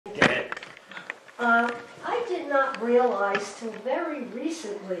I did not realize till very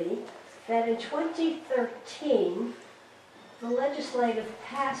recently that in 2013, the legislature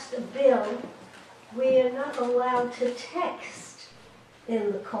passed a bill we are not allowed to text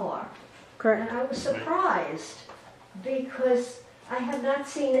in the car. Correct. And I was surprised because I have not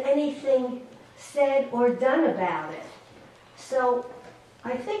seen anything said or done about it. So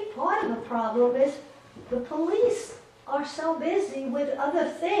I think part of the problem is the police are so busy with other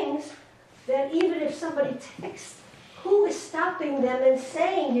things that even if somebody texts, who is stopping them and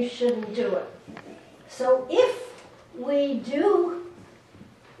saying you shouldn't do it? So if we do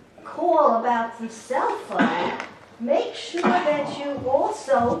call about the cell phone, make sure that you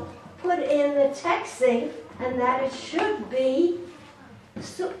also put in the texting and that it should be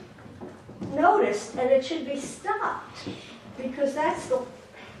noticed and it should be stopped. Because that's the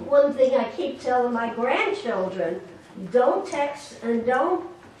one thing I keep telling my grandchildren, don't text and don't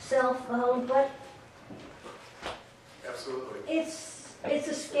cell phone, but absolutely, it's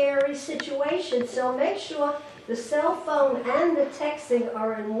a scary situation. So make sure the cell phone and the texting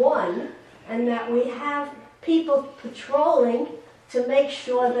are in one, and that we have people patrolling to make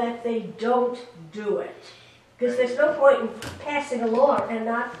sure that they don't do it. Because there's no point in passing a law and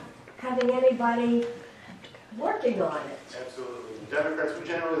not having anybody working on it. absolutely. Democrats, we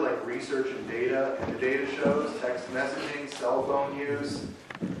generally like research and data, and the data shows text messaging, cell phone use,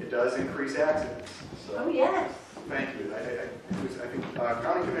 it does increase accidents. So, Oh, yes. thank you. I think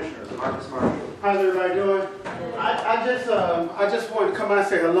County Commissioners, Marcus Marshall. How's everybody doing? I just wanted to come out and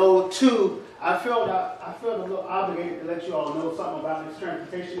say hello too. I felt a little obligated to let you all know something about this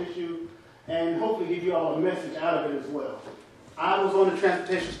transportation issue and hopefully give you all a message out of it as well. I was on the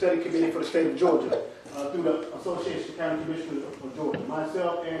Transportation Study Committee for the state of Georgia through the Association of County Commissioners of Georgia,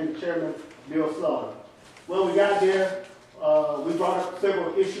 myself and Chairman Bill Slaughter. When we got there, we brought up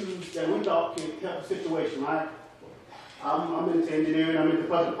several issues that we thought could help the situation, right? I'm into engineering, I'm into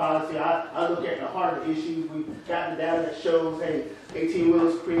public policy. I look at the heart of the issues. We got the data that shows, hey,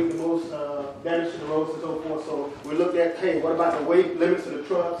 18-wheelers create the most damage to the roads and so forth. So we looked at, hey, what about the weight limits of the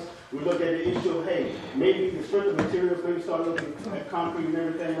trucks? We looked at the issue of, hey, maybe the strength of materials, maybe start looking at concrete and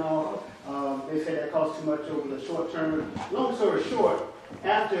everything else. They say that costs too much over the short term. Long story short,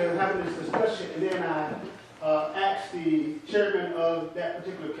 after having this discussion, and then I asked the chairman of that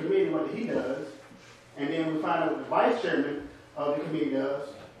particular committee what he does, and then we find out what the vice chairman of the committee does.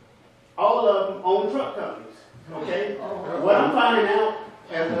 All of them own truck companies, okay? What I'm finding out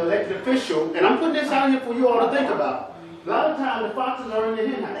as an elected official, and I'm putting this out here for you all to think about, a lot of times the foxes are in the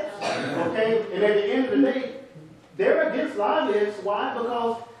hen house, okay? And at the end of the day, they're against lobbyists. Why?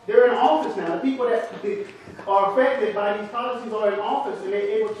 Because they're in office now. The people that are affected by these policies are in office, and they're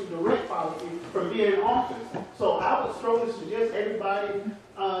able to direct policy from being in office. So I would strongly suggest everybody,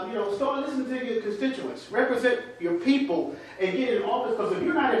 start listening to your constituents, represent your people, and get in office. Because if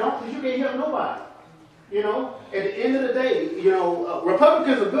you're not in office, you can't help nobody. At the end of the day,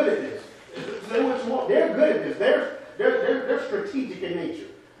 Republicans are good at this. Say what you want. They're good at this. They're strategic in nature.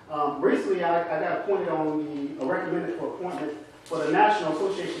 Recently, I got appointed recommended for appointment for the National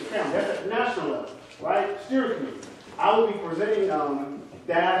Association of Counties. That's at the national level, right? Steering committee. I will be presenting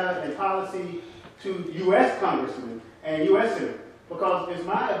data and policy to U.S. congressmen and U.S. senators because it's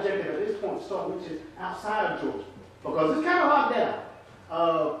my objective at this point to start reaching outside of Georgia because it's kind of locked down.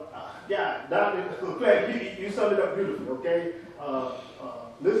 Dr. LaPlant, you summed it up beautifully, okay?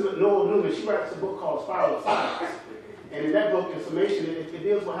 Elizabeth Noel Newman, she writes a book called Spiral of Silence. And in that book, in summation, it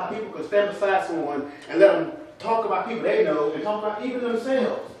deals with how people can stand beside someone and let them talk about people they know and talk about even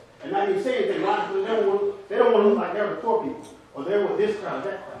themselves. And not even say anything. Logically, they don't want to look like they're with poor people or they're with this crowd,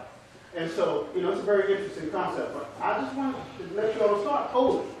 that crowd. And so, it's a very interesting concept. But I just want to let you all start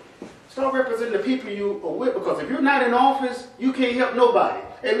polling. Start representing the people you are with because if you're not in office, you can't help nobody.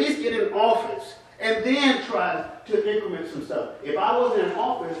 At least get in office and then try to increment some stuff. If I wasn't in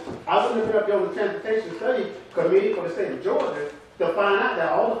office, I wouldn't have been up there on the Transportation Study Committee for the state of Georgia to find out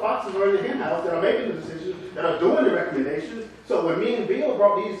that all the foxes are in the hen house that are making the decisions, that are doing the recommendations. So when me and Bill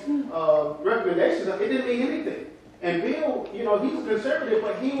brought these recommendations up, it didn't mean anything. And Bill, he's conservative,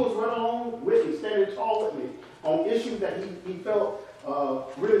 but he was right along with me, standing tall with me on issues that he felt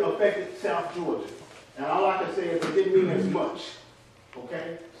really affected South Georgia. And all I can say is it didn't mean as much.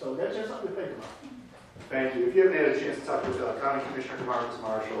 Okay? So that's just something to think about. Thank you. If you haven't had a chance to talk with County Commissioner Marcus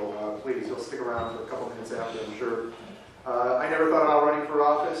Marshall, please, he'll stick around for a couple minutes after, I'm sure. I never thought about running for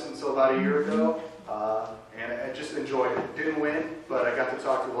office until about a year ago, and I just enjoyed it. Didn't win, but I got to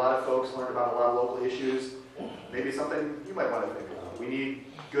talk to a lot of folks, learn about a lot of local issues. Maybe something you might want to think about. We need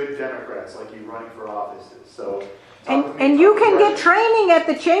good Democrats like you running for offices. So And you can get training at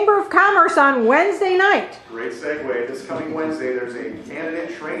the Chamber of Commerce on Wednesday night. Great segue. This coming Wednesday, there's a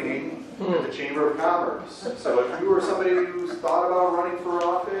candidate training at the Chamber of Commerce. So if you are somebody who's thought about running for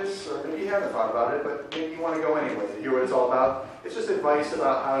office, or maybe you haven't thought about it, but maybe you want to go anyway to hear what it's all about, it's just advice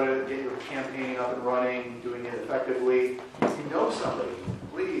about how to get your campaign up and running, doing it effectively. If you know somebody,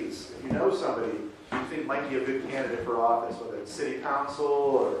 please, if you know somebody you think might be a good candidate for office, whether it's city council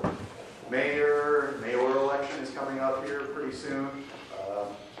or mayoral election is coming up here pretty soon.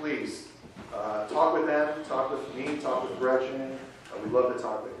 Please talk with them, talk with me, talk with Gretchen. We'd love to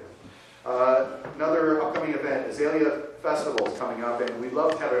talk with you. Another upcoming event, Azalea Festival is coming up, and we'd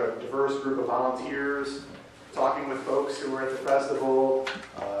love to have a diverse group of volunteers talking with folks who are at the festival,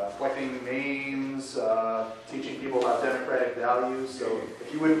 collecting names, teaching people about democratic values. So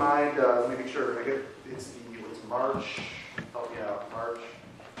if you wouldn't mind, let me make sure. It's March. Help me out, March.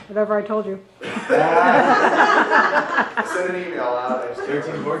 Whatever I told you. Send an email out.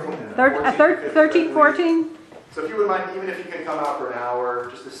 13, 14? 13, 14? So if you would mind, even if you can come out for an hour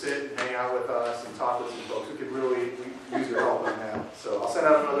just to sit and hang out with us and talk with some folks, we could really use your help on that. So I'll send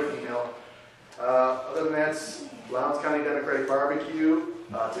out another email. Other than that, Lowndes County Democratic Barbecue.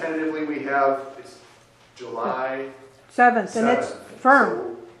 Tentatively, we have, it's July 7th, and it's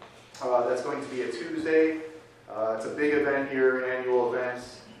firm. So, that's going to be a Tuesday. It's a big event here, an annual event.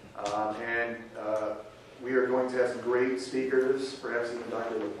 And we are going to have some great speakers. Perhaps even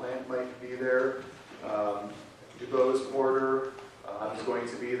Dr. LaPlant might be there. DuBose Porter is going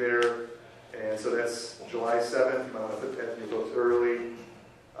to be there. And so that's July 7th. You might want to put that in your books early.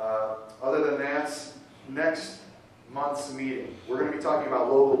 Other than that, next month's meeting, we're going to be talking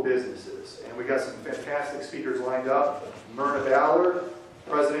about local businesses. And we got some fantastic speakers lined up. Myrna Ballard,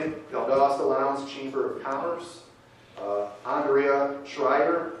 President, Valdosta Lowndes Chamber of Commerce. Andrea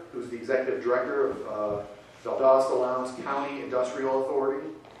Schreier, who's the Executive Director of Valdosta Lowndes County Industrial Authority.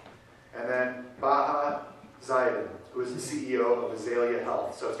 And then Baha Zaidan, who is the CEO of Azalea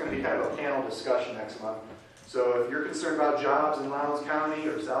Health. So it's going to be kind of a panel discussion next month. So if you're concerned about jobs in Lowndes County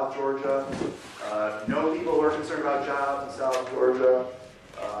or South Georgia, know people who are concerned about jobs in South Georgia,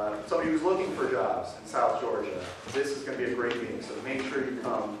 somebody who's looking for jobs in South Georgia, this is going to be a great meeting. So make sure you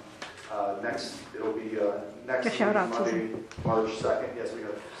come. It'll be next Monday, March 2nd. Yes, we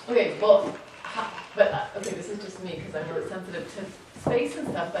have. Okay, well, okay, this is just me because I'm really sensitive to space and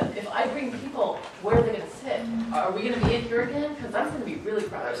stuff, but if I bring people, where are they going to sit? Are we going to be in here again? Because that's going to be really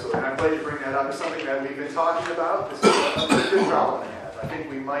crowded. Absolutely, and I'm glad you bring that up. It's something that we've been talking about. This is a good problem to have. I think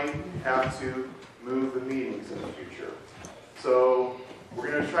we might have to move the meetings in the future. So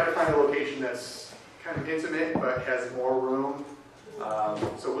we're going to try to find a location that's kind of intimate but has more room.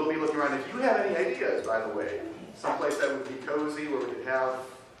 So we'll be looking around. If you have any ideas, by the way, someplace that would be cozy where we could have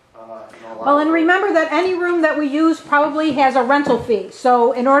well, and remember that any room that we use probably has a rental fee.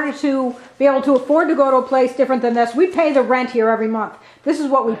 So in order to be able to afford to go to a place different than this, we pay the rent here every month. This is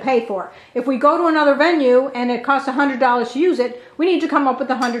what we pay for. If we go to another venue and it costs $100 to use it, we need to come up with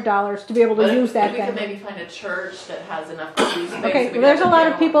 $100 to be able to use that venue. We could maybe find a church that has enough space. Okay, well, there's a lot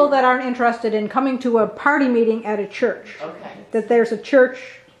of people that aren't interested in coming to a party meeting at a church. Okay. That there's a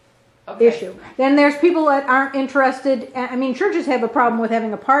church issue. Then there's people that aren't interested. I mean, churches have a problem with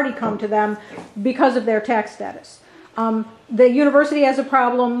having a party come to them because of their tax status. The university has a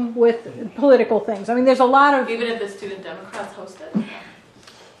problem with political things. I mean, there's a lot of... Even if the student Democrats host it?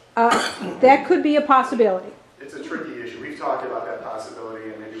 That could be a possibility. It's a tricky issue. We've talked about that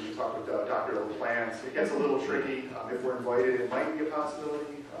possibility, and maybe we talk with Dr. LaPlant. It gets a little tricky. If we're invited, it might be a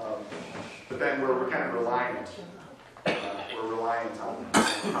possibility. But then we're kind of reliant. We're reliant on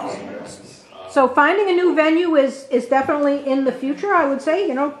house events. So finding a new venue is definitely in the future, I would say.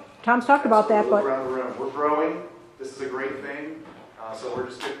 You know, Tom's talked about that. But around the room. We're growing. This is a great thing. So we're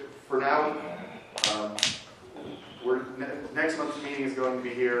just, for now, next month's meeting is going to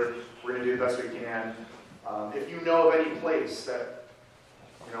be here. We're going to do the best we can. If you know of any place that,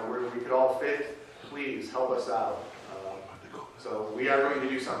 where we could all fit, please help us out. So we are going to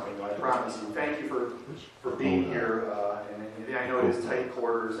do something, I promise you. Thank you for being here. And I know it is tight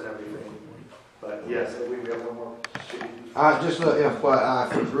quarters and everything. But yes, we have one more. Just a FYI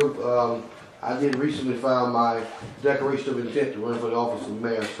for the group, I did recently file my declaration of intent to run for the office of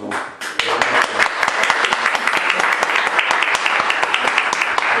mayor. So.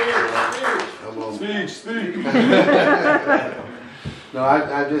 Speak. No,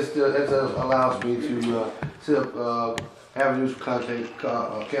 I just that allows me to set up avenues for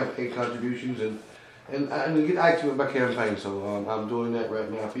campaign contributions and get active with my campaign. So I'm doing that right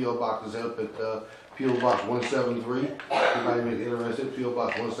now. PO Box is up at PO Box 173. Anybody may be interested, PO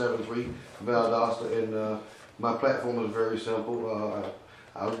Box 173, Valdosta, and My platform is very simple.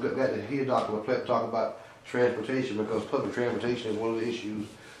 I was glad to hear Dr. LaPlant talk about transportation, because public transportation is one of the issues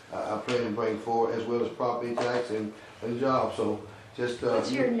I plan to bring forward, as well as property tax and jobs. So just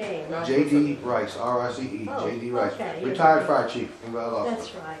What's your name? J.D. Rice, R-I-C-E, Oh, J.D. Rice, okay. retired fire chief in Valdosta.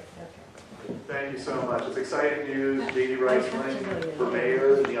 That's right, okay. Thank you so much. It's exciting news. J.D. Rice running for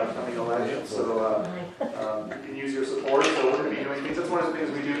mayor in the upcoming election, so you can use your support. So we're going to be doing things. That's one of the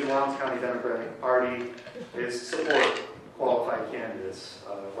things we do in the Lowndes County Democratic Party is support qualified candidates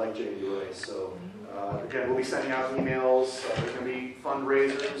like J.D. Rice. So again, we'll be sending out emails. There's going to be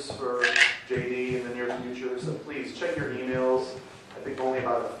fundraisers for J.D. in the near future. So please check your emails. I think only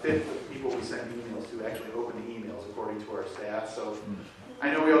about a fifth of people we send emails to actually open the emails, according to our stats. So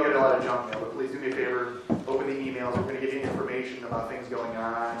I know we all get a lot of junk mail, but please do me a favor, open the emails. We're going to give you information about things going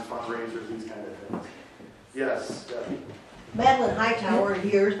on, fundraisers, these kind of things. Yes, Debbie. Madeline Hightower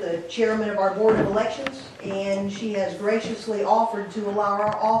here is the chairman of our Board of Elections, and she has graciously offered to allow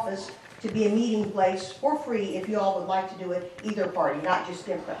our office to be a meeting place for free if you all would like to do it, either party, not just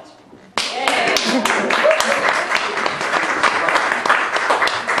Democrats.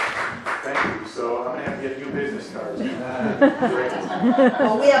 Thank you. So I'm going to have to get new business cards. Great.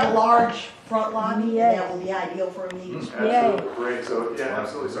 Well, we have a large front lobby, and that will be ideal for a meeting. Absolutely. Great. So, yeah,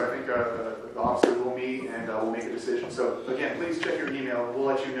 absolutely. So I think the officers will meet and we'll make a decision. So, again, please check your email and we'll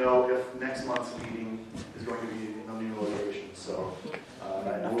let you know if next month's meeting is going to be in a new location. So,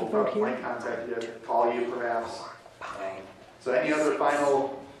 and we'll probably might contact you, call you perhaps. So, any other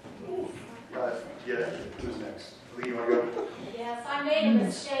final, yeah, who's next? Lee, you want to go? Yes, I made a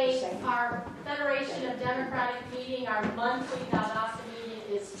mistake. Our Federation of Democratic Meeting, our monthly Valdosta meeting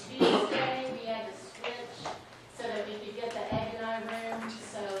is Tuesday. We had to switch so that we could get the egg and I room.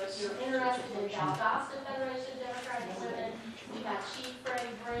 So if you're interested in Valdosta Federation of Democratic Women, we have Chief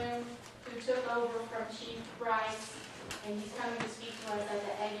Freddie Broom, who took over from Chief Bryce, and he's coming to speak to us at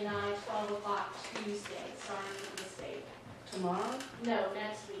the egg and I 12 o'clock Tuesday. Sorry for the mistake. Tomorrow? No,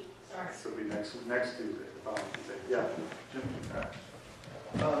 next week. Sorry. So it'll be next Tuesday. The following Tuesday. Yeah. Jim?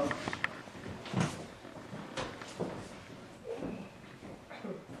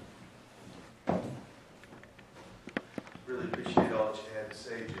 Really appreciate all that you had to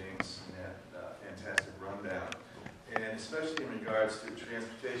say, James, and that fantastic rundown. And especially in regards to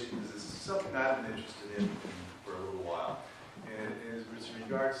transportation, because this is something I've been interested in for a little while. And it's in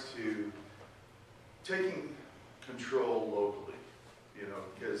regards to taking control locally, you know,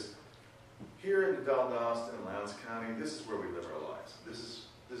 because here in Valdosta and Lowndes County, this is where we live our lives. This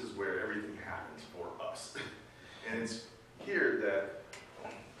is where everything happens for us. And it's here that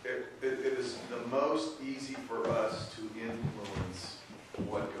it is the most easy for us to influence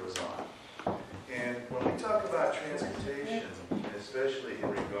what goes on. And when we talk about transportation, especially in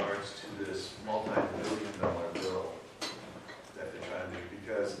regards to this multi-billion-dollar bill that they're trying to do,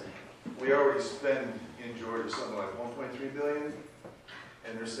 because we already spend in Georgia something like $1.3 billion,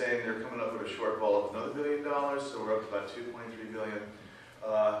 and they're saying they're coming up with a shortfall of another $1 billion, so we're up to about $2.3 billion.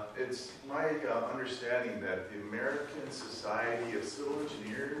 It's my understanding that the American Society of Civil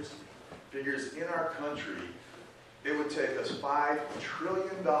Engineers figures in our country it would take us $5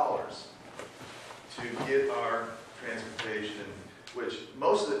 trillion to get our transportation, which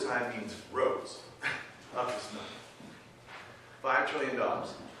most of the time means roads, up to snuff. $5 trillion.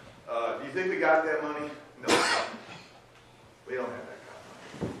 Do you think we got that money? No. We don't have that kind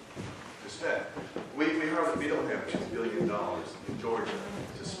of money to spend. We don't have $2 billion in Georgia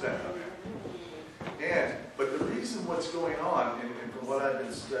to spend on that. But the reason what's going on, and from what I've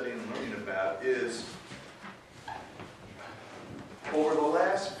been studying and learning about, is over the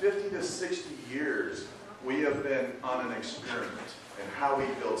last 50 to 60 years, we have been on an experiment in how we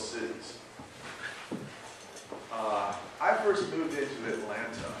build cities. I first moved into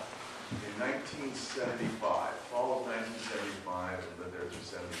Atlanta in 1975, fall of 1975, and lived there through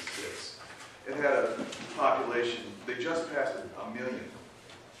 76. It had a population, they just passed a million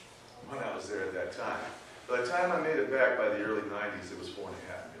when I was there at that time. By the time I made it back by the early 90s, it was 4.5 million.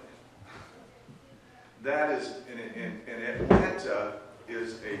 That is, and Atlanta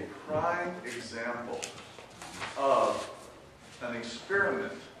is a prime example of an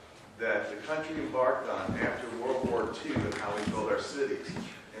experiment that the country embarked on after World War II and how we build our cities.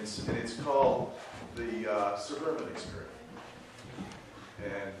 And it's called the suburban experiment.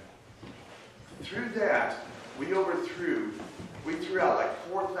 And through that, we threw out like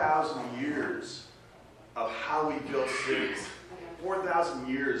 4,000 years of how we built cities. 4,000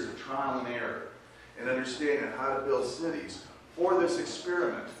 years of trial and error and understanding how to build cities for this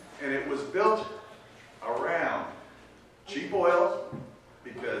experiment. And it was built around cheap oil,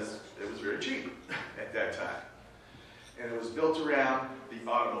 because It was very cheap at that time. And it was built around the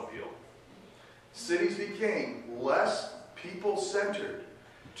automobile. Cities became less people-centered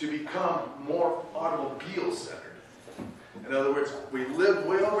to become more automobile-centered. In other words, we lived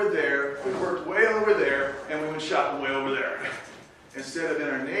way over there, we worked way over there, and we went shopping way over there. Instead of in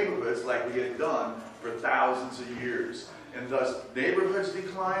our neighborhoods like we had done for thousands of years. And thus, neighborhoods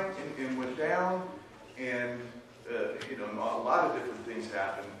declined and went down, and a lot of different things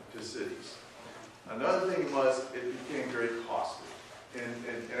happened to cities. Another thing was it became very costly. And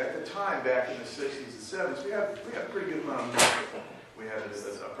at the time, back in the 60s and 70s, we had a pretty good amount of money. We had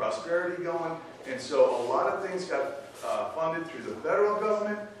a prosperity going, and so a lot of things got funded through the federal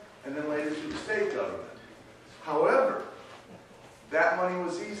government and then later through the state government. However, that money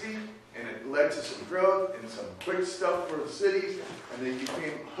was easy, and it led to some growth and some quick stuff for the cities, and they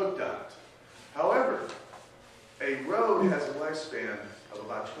became hooked on it. However, a road has a lifespan of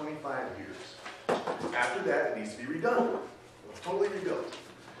about 25 years. After that, it needs to be redone, totally rebuilt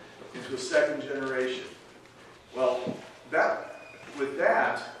into a second generation. Well,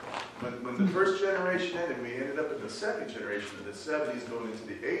 when the first generation ended, we ended up in the second generation in the 70s going into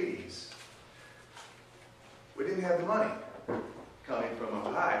the 80s. We didn't have the money coming from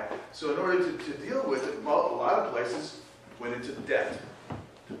on high. So in order to deal with it, well, a lot of places went into debt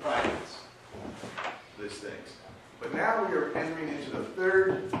to finance these things. But now we are entering into the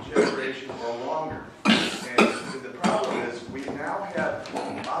third generation or longer. And the problem is we now have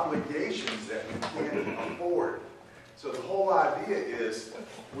obligations that we can't afford. So the whole idea is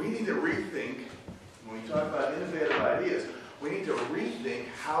we need to rethink, when we talk about innovative ideas, we need to rethink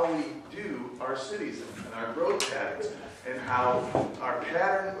how we do our cities and our growth patterns and how our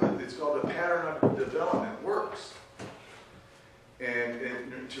pattern, it's called the pattern of development, works.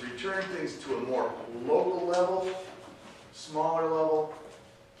 And to return things to a more local level, smaller level,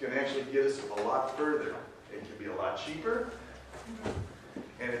 can actually get us a lot further. It can be a lot cheaper,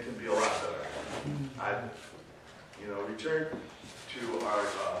 and it can be a lot better. Return to our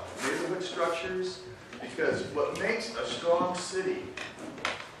neighborhood structures, because what makes a strong city,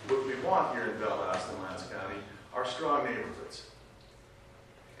 what we want here in Valdosta and Lance County, are strong neighborhoods.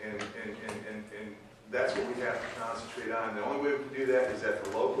 And that's what we have to concentrate on. The only way we can do that is at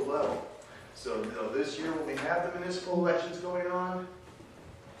the local level. So this year when we have the municipal elections going on,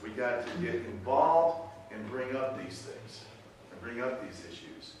 we got to get involved and bring up these things, and bring up these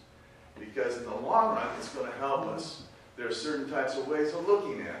issues. Because in the long run, it's going to help us. There are certain types of ways of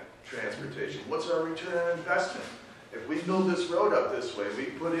looking at transportation. What's our return on investment? If we build this road up this way, we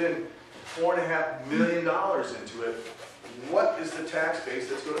put in $4.5 million into it, what is the tax base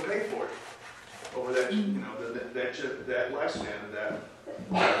that's going to pay for it over that, that lifespan of that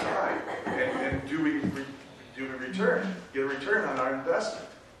time? And do we get a return on our investment?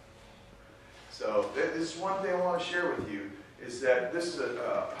 So this is one thing I want to share with you, is that this is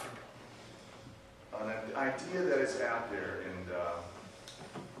an idea that is out there, and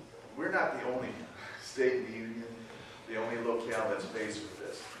we're not the only state in the union, the only locale that's faced with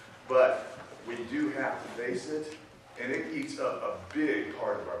this. But we do have to face it, and it eats up a big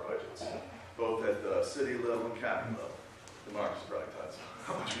part of our budgets, both at the city level and county level. The market's probably tells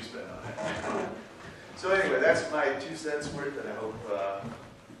how much we spend on that. So anyway, that's my 2 cents worth, and I hope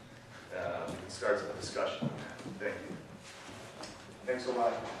it starts a discussion. Thank you. Thanks a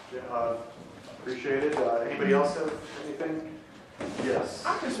lot, Jim. Appreciate it. Anybody else have anything? Yes.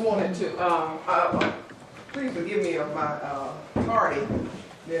 I just wanted to, please forgive me of my tardy.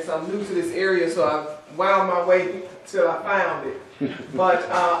 Yes, I'm new to this area, so I wound my way till I found it. But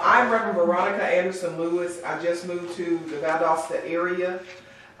I'm Reverend Veronica Anderson Lewis. I just moved to the Valdosta area.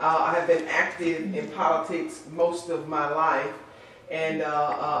 I have been active in politics most of my life. And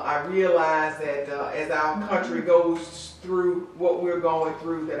I realize that as our country goes through what we're going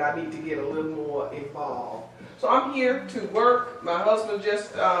through, that I need to get a little more involved. So I'm here to work. My husband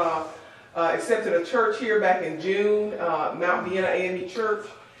just accepted a church here back in June, Mount Vienna AME Church.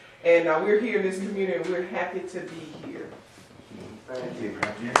 And we're here in this community, and we're happy to be here. Thank you.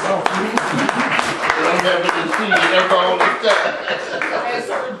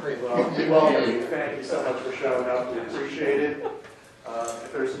 Welcome. Thank you so much for showing up. We appreciate it.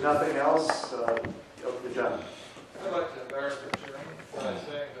 If there's nothing else, open the gentleman. I'd like to embarrass the chairman by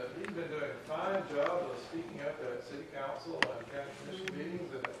saying that he's been doing a fine job of speaking up at city council and county commission meetings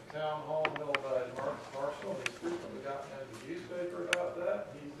and at the town hall held by Marshall. He's frequently gotten into the newspaper about that.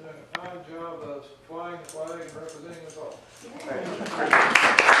 He's doing a fine job of flying the flag and representing us all. Thank you.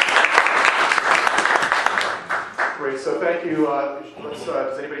 Great, so thank you.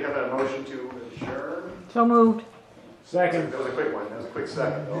 Does anybody have a motion to adjourn? So moved. Second. That was a quick one. That was a quick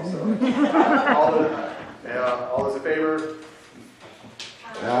second also. All those in favor?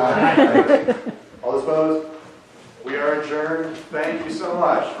 All those opposed? We are adjourned. Thank you so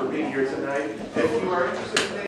much for being here tonight. If you are interested in